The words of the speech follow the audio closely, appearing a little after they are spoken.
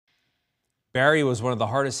Barre was one of the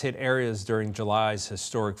hardest hit areas during July's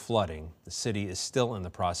historic flooding. The city is still in the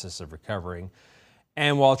process of recovering.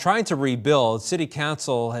 And while trying to rebuild, City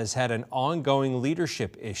Council has had an ongoing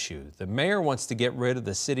leadership issue. The mayor wants to get rid of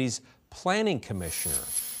the city's planning commissioner.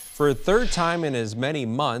 For a third time in as many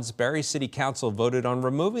months, Barre City Council voted on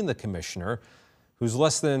removing the commissioner, who's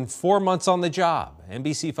less than 4 months on the job.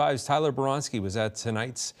 NBC5's Tyler Baronsky was at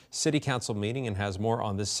tonight's City Council meeting and has more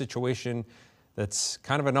on this situation that's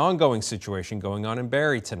kind of an ongoing situation going on in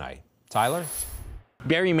Barre tonight. Tyler?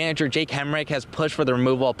 Barre manager Jake Hemrick has pushed for the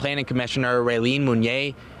removal of Planning Commissioner Raylene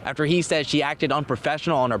Mounier after he said she acted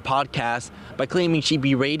unprofessional on her podcast by claiming she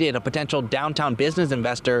berated a potential downtown business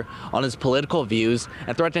investor on his political views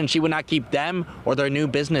and threatened she would not keep them or their new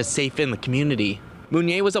business safe in the community.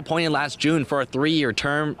 Mounier was appointed last June for a 3-year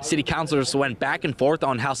term. City councilors went back and forth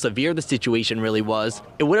on how severe the situation really was.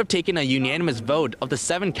 It would have taken a unanimous vote of the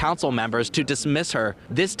 7 council members to dismiss her.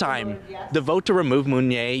 This time, the vote to remove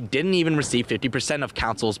Mounier didn't even receive 50% of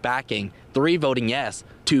council's backing, 3 voting yes,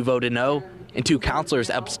 2 voted no, and 2 councilors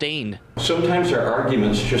abstained. Sometimes our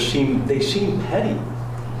arguments just seem petty.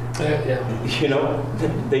 You know,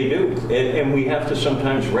 they do. And we have to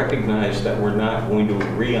sometimes recognize that we're not going to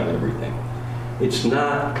agree on everything. It's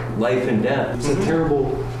not life and death. It's a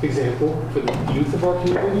terrible example for the youth of our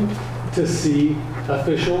community to see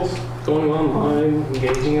officials going online,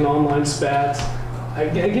 engaging in online spats,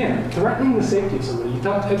 again, threatening the safety of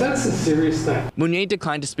somebody. That's a serious thing. Mounier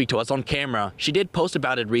declined to speak to us on camera. She did post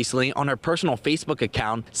about it recently on her personal Facebook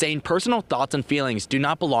account, saying personal thoughts and feelings do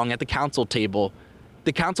not belong at the council table.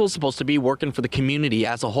 The council is supposed to be working for the community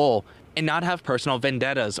as a whole and not have personal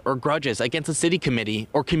vendettas or grudges against a city committee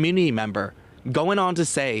or community member. Going on to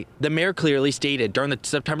say, the mayor clearly stated during the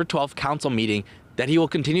September 12th council meeting that he will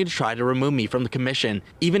continue to try to remove me from the commission,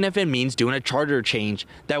 even if it means doing a charter change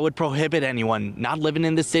that would prohibit anyone not living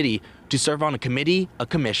in the city to serve on a committee, a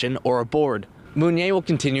commission, or a board. Mounier will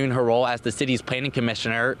continue in her role as the city's planning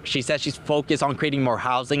commissioner. She says she's focused on creating more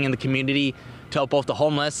housing in the community to help both the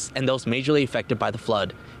homeless and those majorly affected by the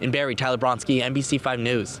flood. In Barre, Tyler Bronsky, NBC5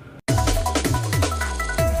 News.